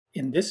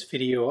In this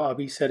video, I'll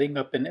be setting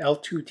up an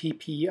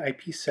L2TP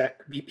IPSec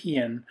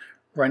VPN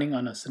running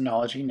on a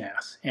Synology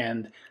NAS,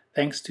 and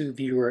thanks to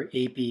viewer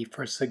AB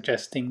for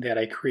suggesting that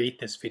I create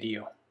this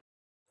video.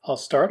 I'll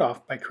start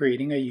off by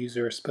creating a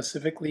user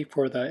specifically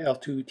for the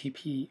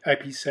L2TP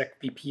IPSec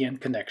VPN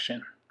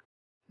connection.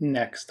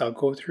 Next, I'll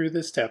go through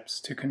the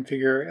steps to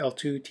configure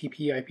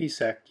L2TP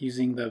IPSec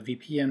using the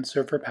VPN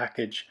Server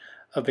package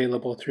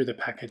available through the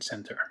Package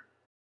Center.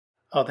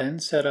 I'll then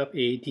set up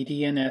a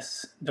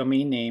DDNS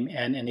domain name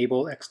and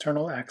enable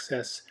external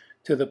access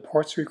to the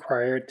ports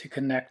required to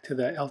connect to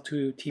the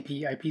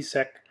L2TP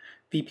IPSec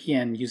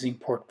VPN using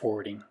port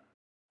forwarding.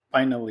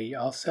 Finally,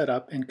 I'll set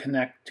up and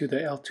connect to the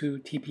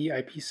L2TP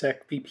IPSec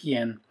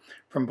VPN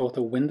from both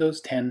a Windows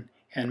 10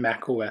 and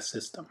macOS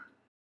system.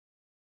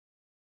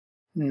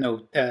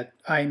 Note that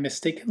I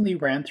mistakenly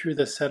ran through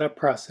the setup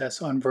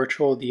process on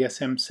virtual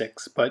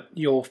DSM-6, but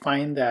you'll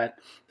find that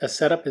the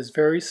setup is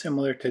very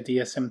similar to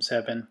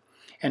DSM-7,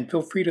 and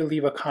feel free to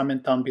leave a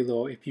comment down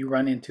below if you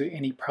run into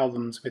any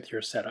problems with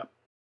your setup.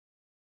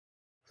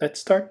 Let's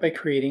start by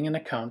creating an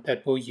account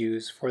that we'll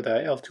use for the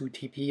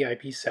L2TP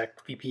IPSec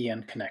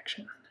VPN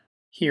connection.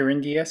 Here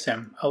in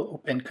DSM, I'll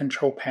open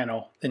Control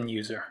Panel, then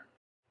User.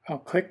 I'll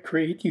click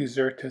Create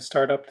User to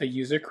start up the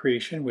user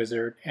creation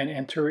wizard and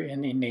enter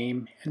in a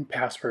name and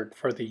password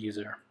for the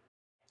user.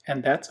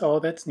 And that's all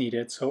that's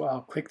needed, so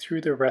I'll click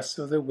through the rest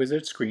of the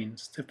wizard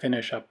screens to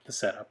finish up the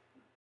setup.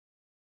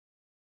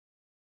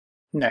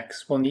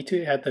 Next, we'll need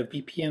to add the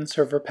VPN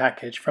Server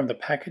package from the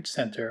Package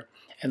Center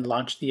and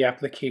launch the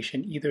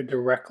application either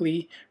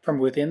directly from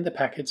within the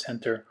Package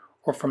Center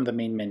or from the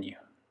main menu.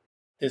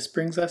 This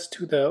brings us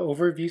to the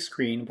overview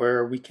screen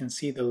where we can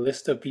see the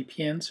list of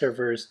VPN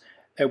servers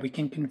that we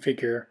can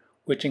configure,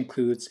 which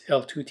includes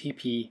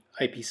L2TP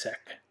IPSec.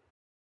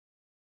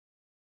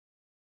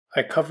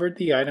 I covered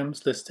the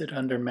items listed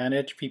under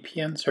Manage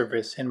VPN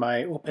Service in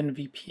my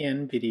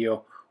OpenVPN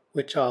video,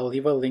 which I'll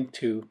leave a link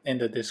to in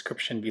the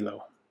description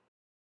below.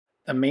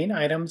 The main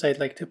items I'd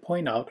like to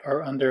point out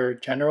are under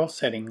General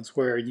Settings,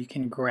 where you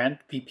can grant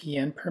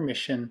VPN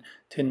permission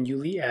to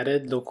newly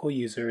added local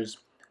users,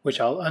 which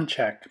I'll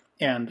uncheck,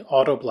 and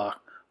Auto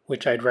Block,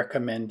 which I'd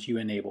recommend you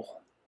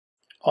enable.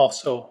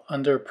 Also,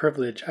 under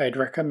Privilege, I'd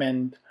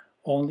recommend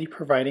only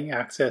providing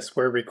access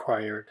where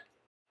required.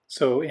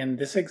 So in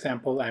this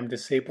example, I'm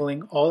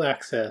disabling all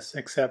access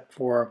except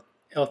for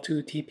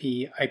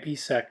L2TP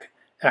IPSec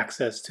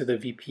access to the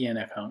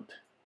VPN account.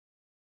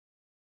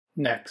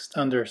 Next,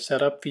 under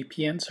Setup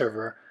VPN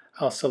Server,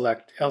 I'll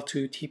select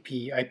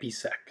L2TP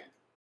IPSec.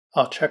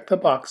 I'll check the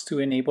box to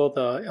enable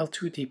the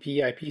L2TP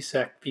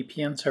IPSec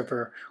VPN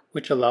Server,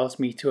 which allows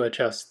me to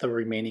adjust the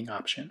remaining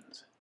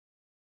options.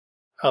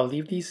 I'll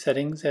leave these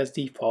settings as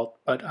default,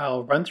 but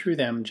I'll run through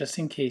them just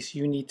in case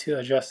you need to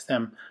adjust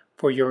them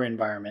for your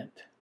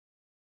environment.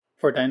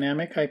 For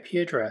dynamic IP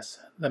address,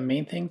 the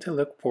main thing to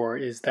look for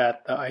is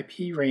that the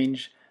IP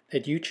range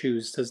that you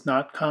choose does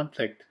not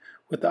conflict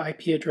with the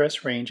IP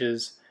address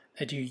ranges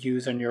that you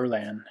use on your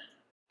LAN.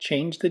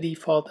 Change the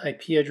default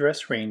IP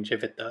address range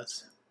if it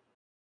does.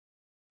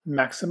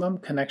 Maximum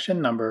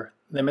connection number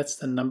limits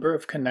the number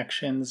of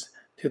connections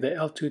to the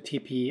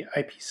L2TP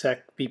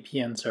IPSec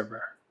VPN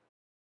server.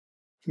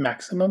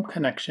 Maximum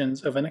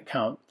connections of an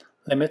account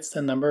limits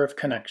the number of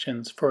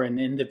connections for an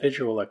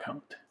individual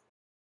account.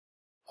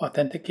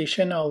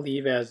 Authentication I'll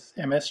leave as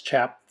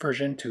MSCHAP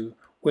version 2,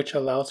 which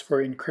allows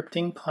for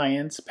encrypting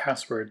clients'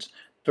 passwords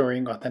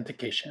during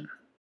authentication.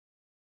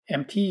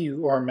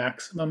 MTU, or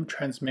Maximum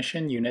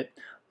Transmission Unit,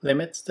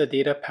 limits the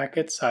data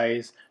packet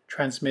size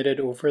transmitted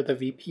over the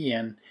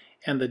VPN,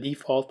 and the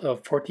default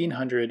of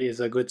 1400 is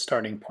a good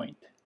starting point.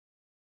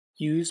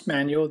 Use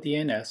Manual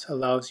DNS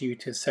allows you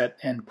to set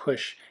and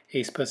push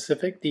a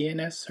specific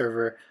DNS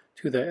server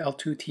to the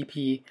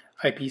L2TP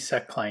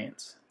IPSec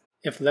clients.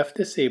 If left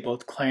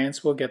disabled,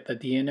 clients will get the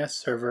DNS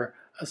server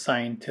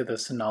assigned to the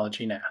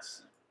Synology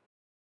NAS.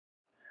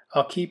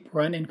 I'll keep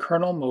Run in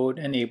Kernel mode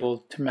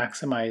enabled to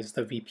maximize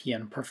the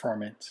VPN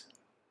performance.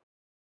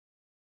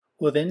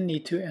 We'll then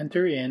need to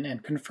enter in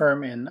and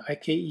confirm an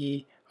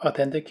IKE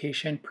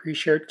authentication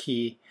pre-shared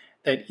key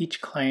that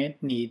each client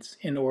needs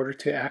in order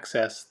to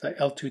access the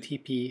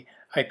L2TP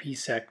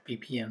IPSec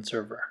VPN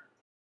server.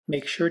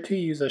 Make sure to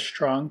use a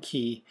strong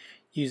key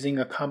using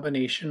a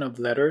combination of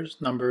letters,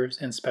 numbers,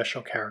 and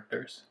special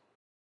characters.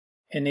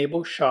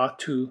 Enable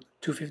SHA-2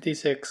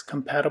 256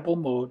 compatible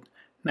mode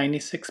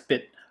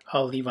 96-bit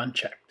I'll leave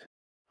unchecked.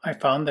 I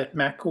found that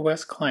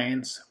macOS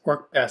clients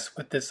work best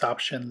with this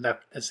option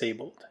left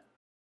disabled.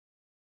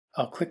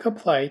 I'll click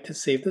Apply to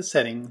save the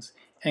settings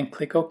and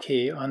click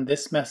OK on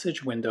this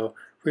message window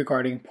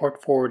regarding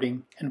port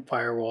forwarding and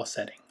firewall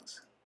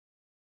settings.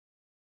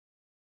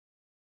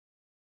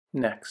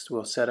 Next,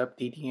 we'll set up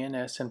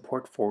DDNS and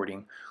port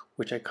forwarding,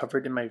 which I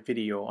covered in my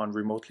video on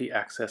remotely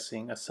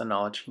accessing a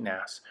Synology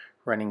NAS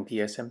running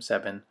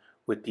DSM-7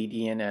 with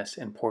DDNS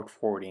and port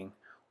forwarding,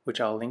 which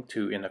I'll link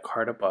to in the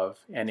card above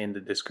and in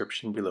the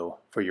description below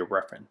for your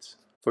reference.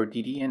 For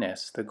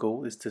DDNS, the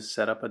goal is to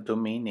set up a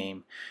domain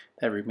name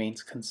that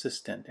remains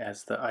consistent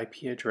as the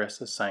IP address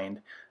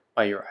assigned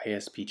by your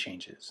ISP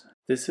changes.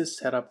 This is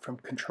set up from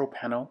Control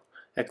Panel,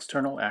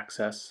 External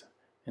Access,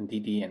 and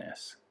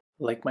DDNS.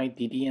 Like my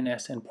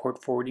DDNS and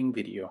port forwarding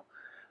video,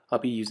 I'll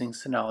be using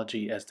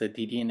Synology as the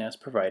DDNS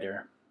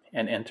provider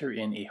and enter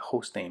in a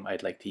hostname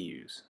I'd like to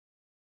use.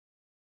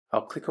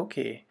 I'll click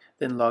OK,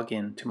 then log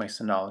in to my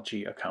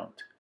Synology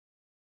account.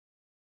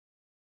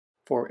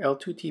 For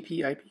L2TP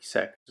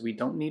IPSec, we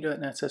don't need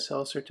an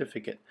SSL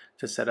certificate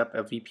to set up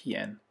a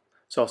VPN,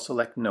 so I'll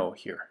select No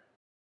here.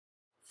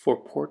 For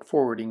port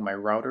forwarding, my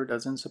router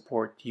doesn't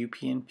support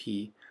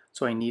UPnP,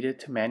 so I needed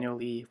to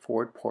manually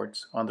forward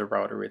ports on the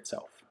router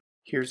itself.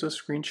 Here's a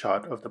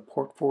screenshot of the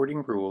port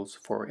forwarding rules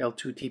for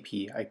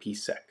L2TP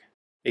IPSec.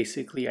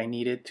 Basically, I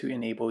needed to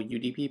enable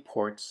UDP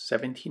ports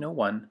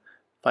 1701,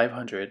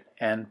 500,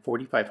 and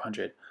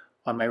 4500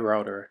 on my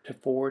router to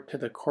forward to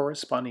the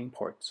corresponding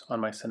ports on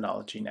my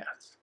Synology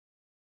NAS.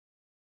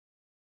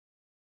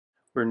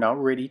 We're now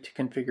ready to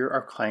configure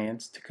our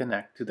clients to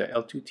connect to the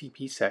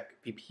L2TPSec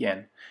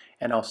VPN,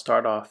 and I'll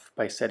start off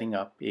by setting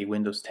up a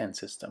Windows 10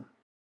 system.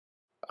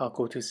 I'll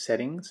go to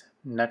Settings,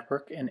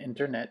 Network and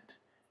Internet,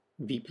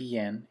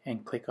 VPN,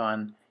 and click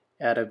on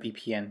Add a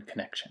VPN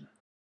connection.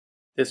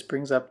 This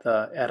brings up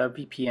the Add a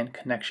VPN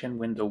connection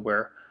window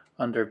where,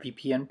 under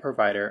VPN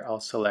Provider, I'll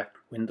select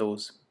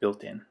Windows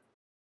Built-in.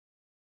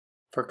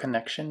 For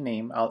connection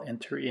name, I'll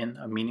enter in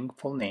a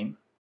meaningful name.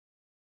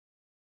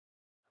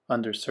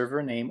 Under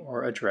server name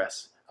or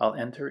address, I'll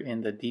enter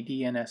in the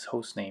DDNS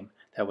hostname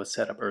that was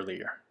set up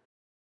earlier.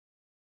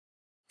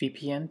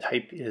 VPN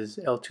type is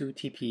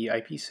L2TP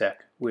IPsec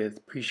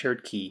with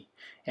pre-shared key,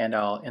 and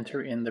I'll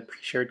enter in the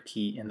pre-shared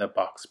key in the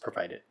box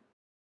provided.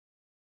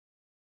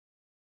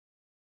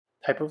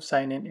 Type of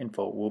sign-in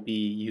info will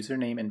be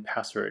username and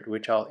password,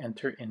 which I'll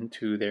enter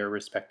into their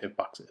respective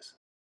boxes.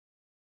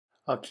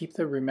 I'll keep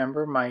the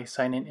Remember My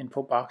Sign-in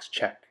Info box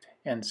checked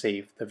and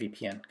save the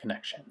VPN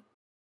connection.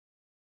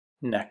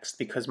 Next,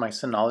 because my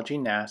Synology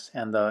NAS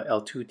and the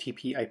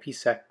L2TP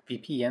IPSec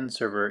VPN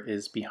server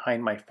is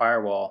behind my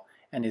firewall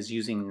and is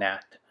using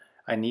NAT,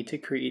 I need to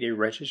create a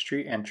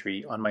registry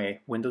entry on my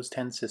Windows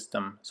 10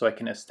 system so I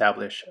can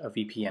establish a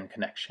VPN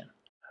connection.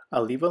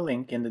 I'll leave a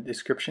link in the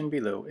description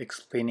below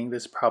explaining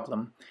this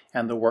problem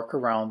and the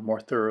workaround more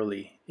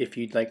thoroughly if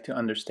you'd like to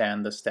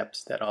understand the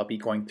steps that I'll be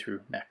going through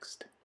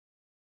next.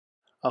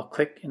 I'll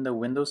click in the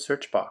Windows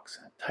search box,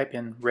 type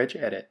in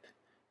regedit,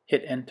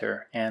 hit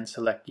enter, and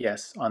select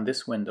Yes on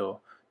this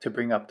window to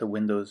bring up the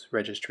Windows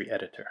Registry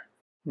Editor.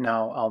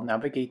 Now I'll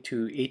navigate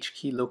to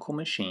HKey Local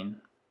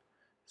Machine,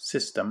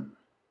 System,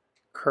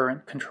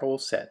 Current Control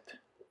Set,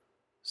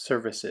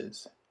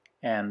 Services,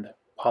 and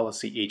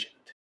Policy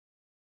Agent.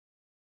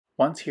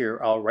 Once here,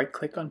 I'll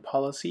right-click on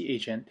Policy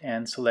Agent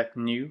and select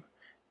New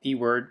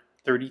DWORD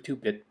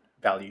 32-bit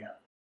value.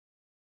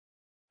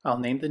 I'll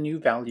name the new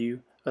value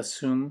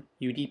Assume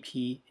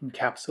UDP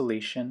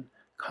Encapsulation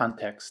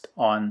Context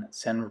on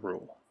Send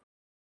Rule.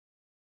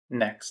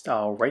 Next,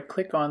 I'll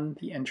right-click on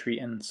the entry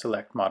and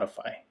select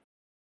Modify.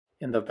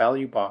 In the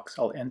value box,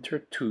 I'll enter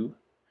 2,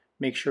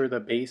 make sure the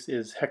base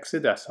is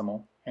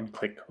hexadecimal, and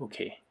click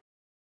OK.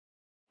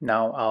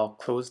 Now I'll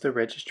close the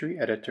registry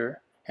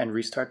editor and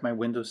restart my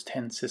Windows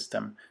 10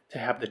 system to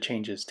have the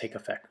changes take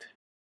effect.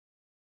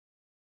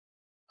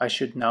 I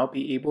should now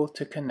be able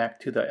to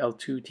connect to the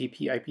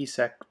L2TP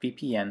IPsec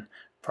VPN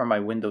from my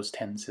Windows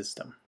 10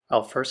 system.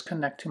 I'll first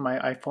connect to my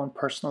iPhone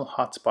personal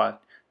hotspot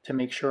to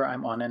make sure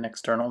I'm on an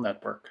external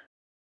network.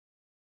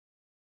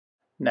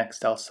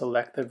 Next, I'll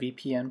select the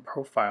VPN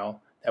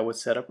profile that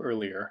was set up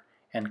earlier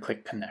and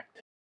click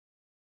Connect.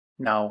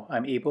 Now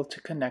I'm able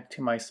to connect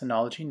to my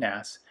Synology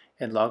NAS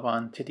and log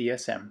on to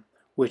DSM,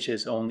 which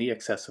is only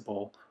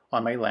accessible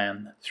on my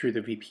LAN through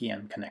the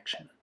VPN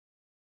connection.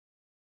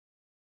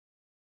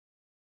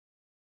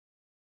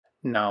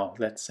 Now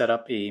let's set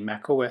up a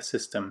macOS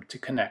system to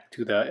connect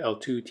to the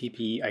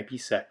L2TP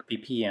IPsec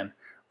VPN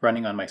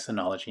running on my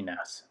Synology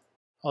NAS.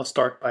 I'll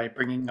start by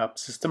bringing up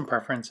System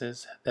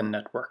Preferences, then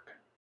Network.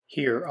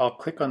 Here I'll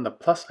click on the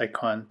plus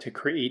icon to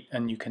create a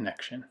new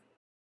connection.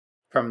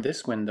 From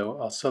this window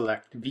I'll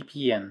select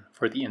VPN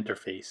for the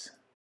interface.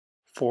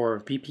 For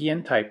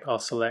VPN type I'll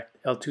select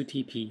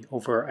L2TP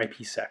over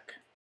IPsec.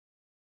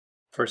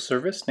 For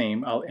service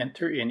name, I'll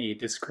enter in a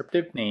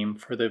descriptive name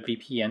for the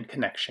VPN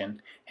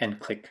connection and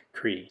click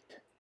Create.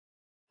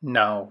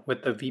 Now,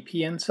 with the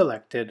VPN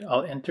selected,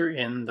 I'll enter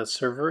in the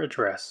server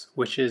address,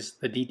 which is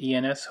the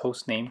DDNS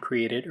hostname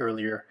created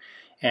earlier,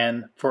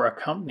 and for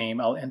account name,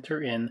 I'll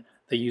enter in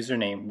the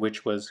username,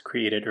 which was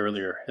created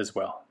earlier as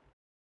well.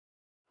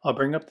 I'll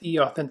bring up the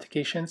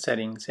authentication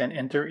settings and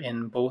enter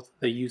in both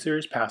the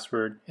user's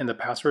password in the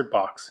password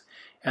box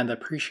and the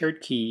pre-shared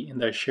key in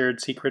the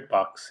shared secret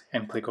box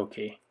and click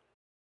OK.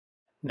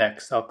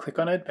 Next, I'll click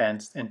on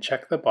Advanced and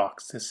check the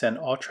box to send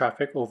all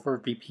traffic over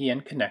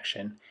VPN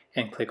connection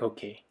and click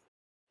OK.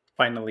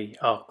 Finally,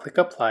 I'll click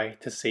Apply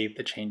to save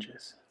the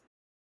changes.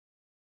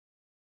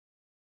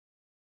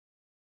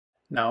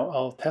 Now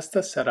I'll test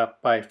the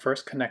setup by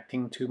first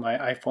connecting to my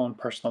iPhone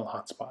personal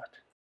hotspot.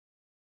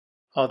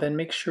 I'll then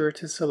make sure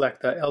to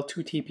select the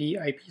L2TP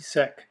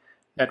IPsec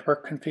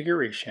Network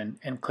Configuration,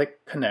 and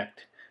click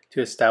Connect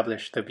to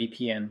establish the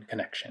VPN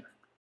connection.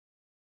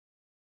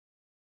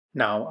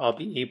 Now I'll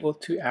be able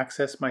to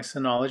access my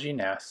Synology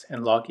NAS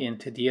and log in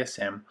to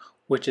DSM,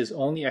 which is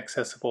only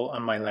accessible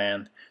on my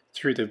LAN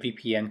through the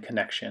VPN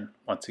connection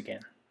once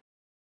again.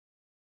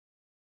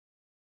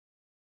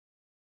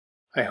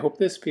 I hope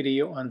this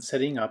video on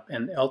setting up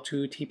an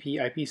L2TP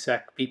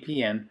IPSec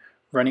VPN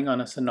running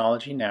on a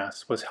Synology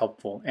NAS was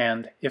helpful,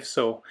 and if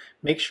so,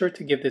 make sure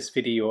to give this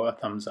video a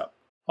thumbs up.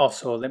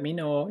 Also, let me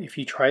know if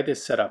you try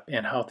this setup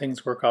and how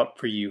things work out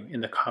for you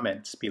in the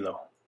comments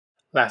below.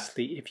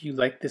 Lastly, if you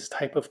like this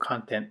type of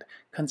content,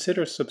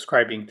 consider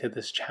subscribing to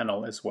this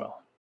channel as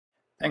well.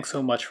 Thanks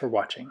so much for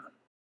watching.